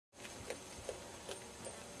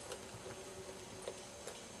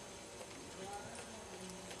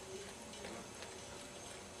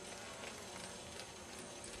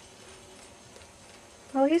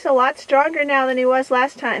he's a lot stronger now than he was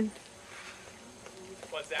last time.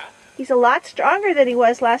 What's that? He's a lot stronger than he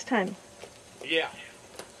was last time. Yeah.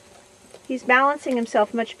 He's balancing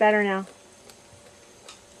himself much better now.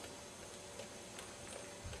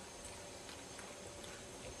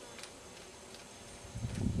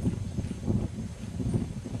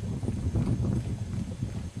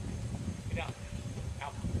 Get out.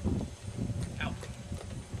 Out. Out.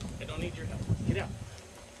 I don't need your help. Get out.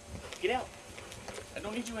 Get out. I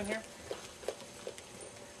don't need you in here.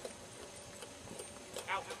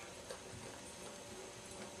 Out.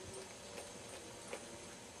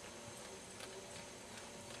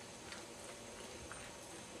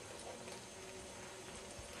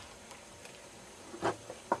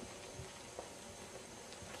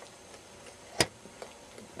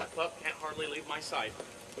 That pup can't hardly leave my side.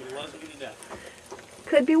 He loves me to death.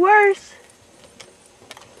 Could be worse.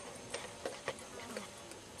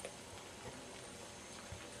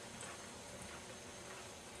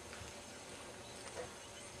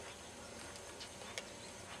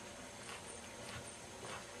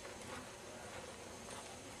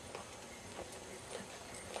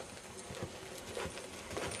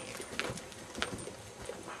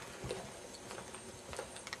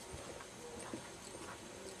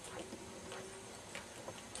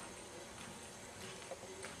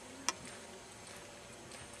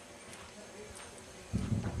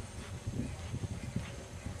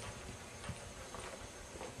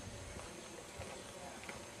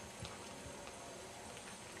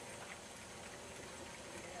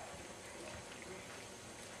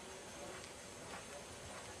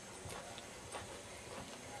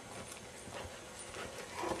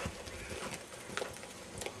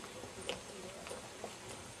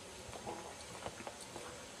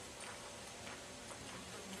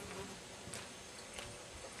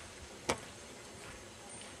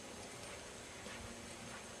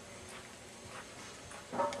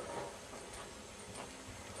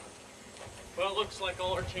 Well, it looks like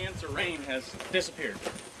all our chance of rain has disappeared.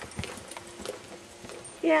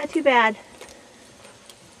 Yeah, too bad.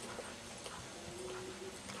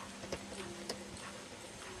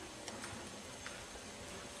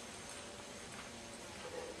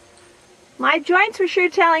 My joints were sure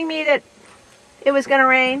telling me that it was going to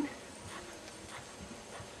rain.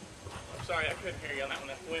 I'm sorry, I couldn't hear you on that one.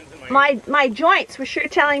 That wind's in my ear. My joints were sure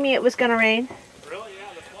telling me it was going to rain. Really?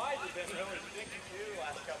 Yeah, the flies have been really sticky too the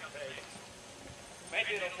last couple of days.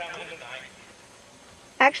 Maybe it'll come in tonight.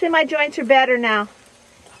 Actually, my joints are better now.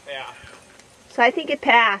 Yeah. So I think it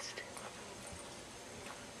passed.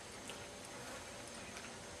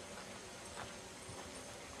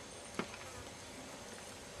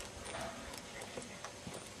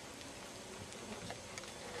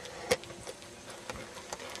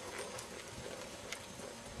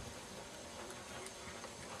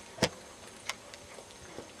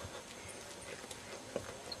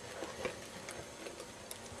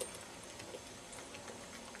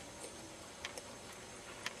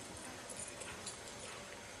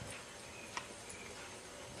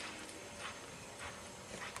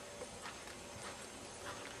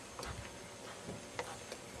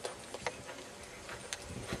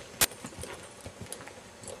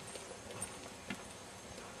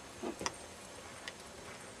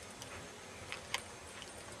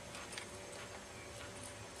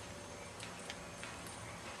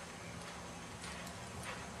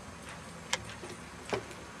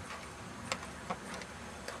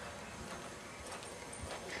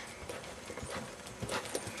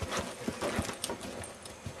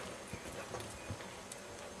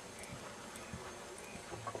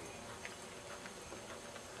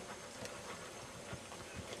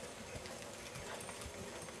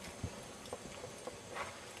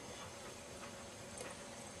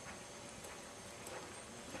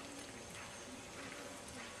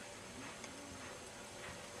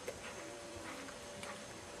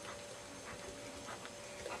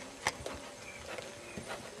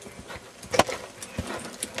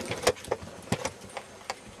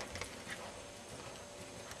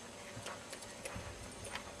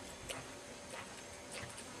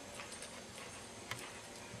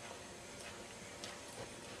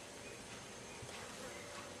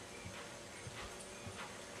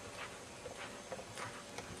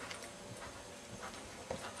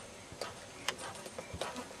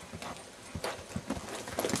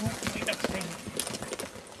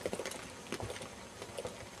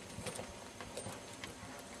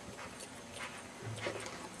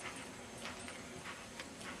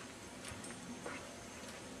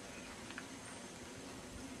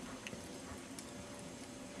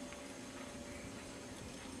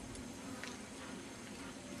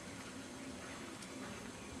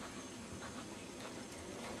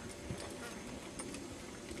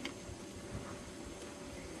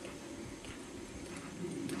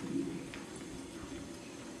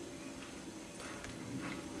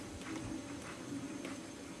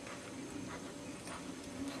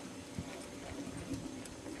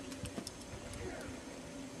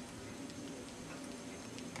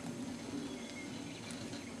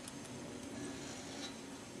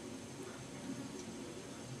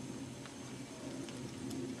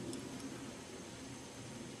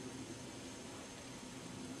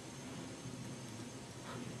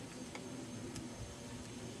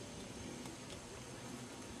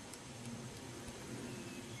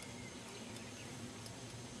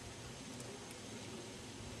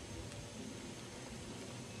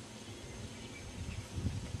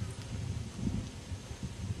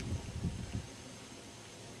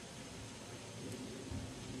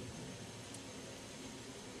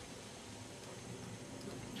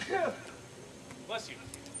 Bless you.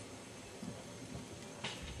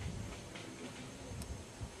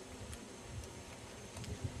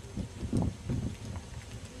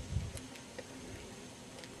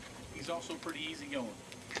 He's also pretty easygoing.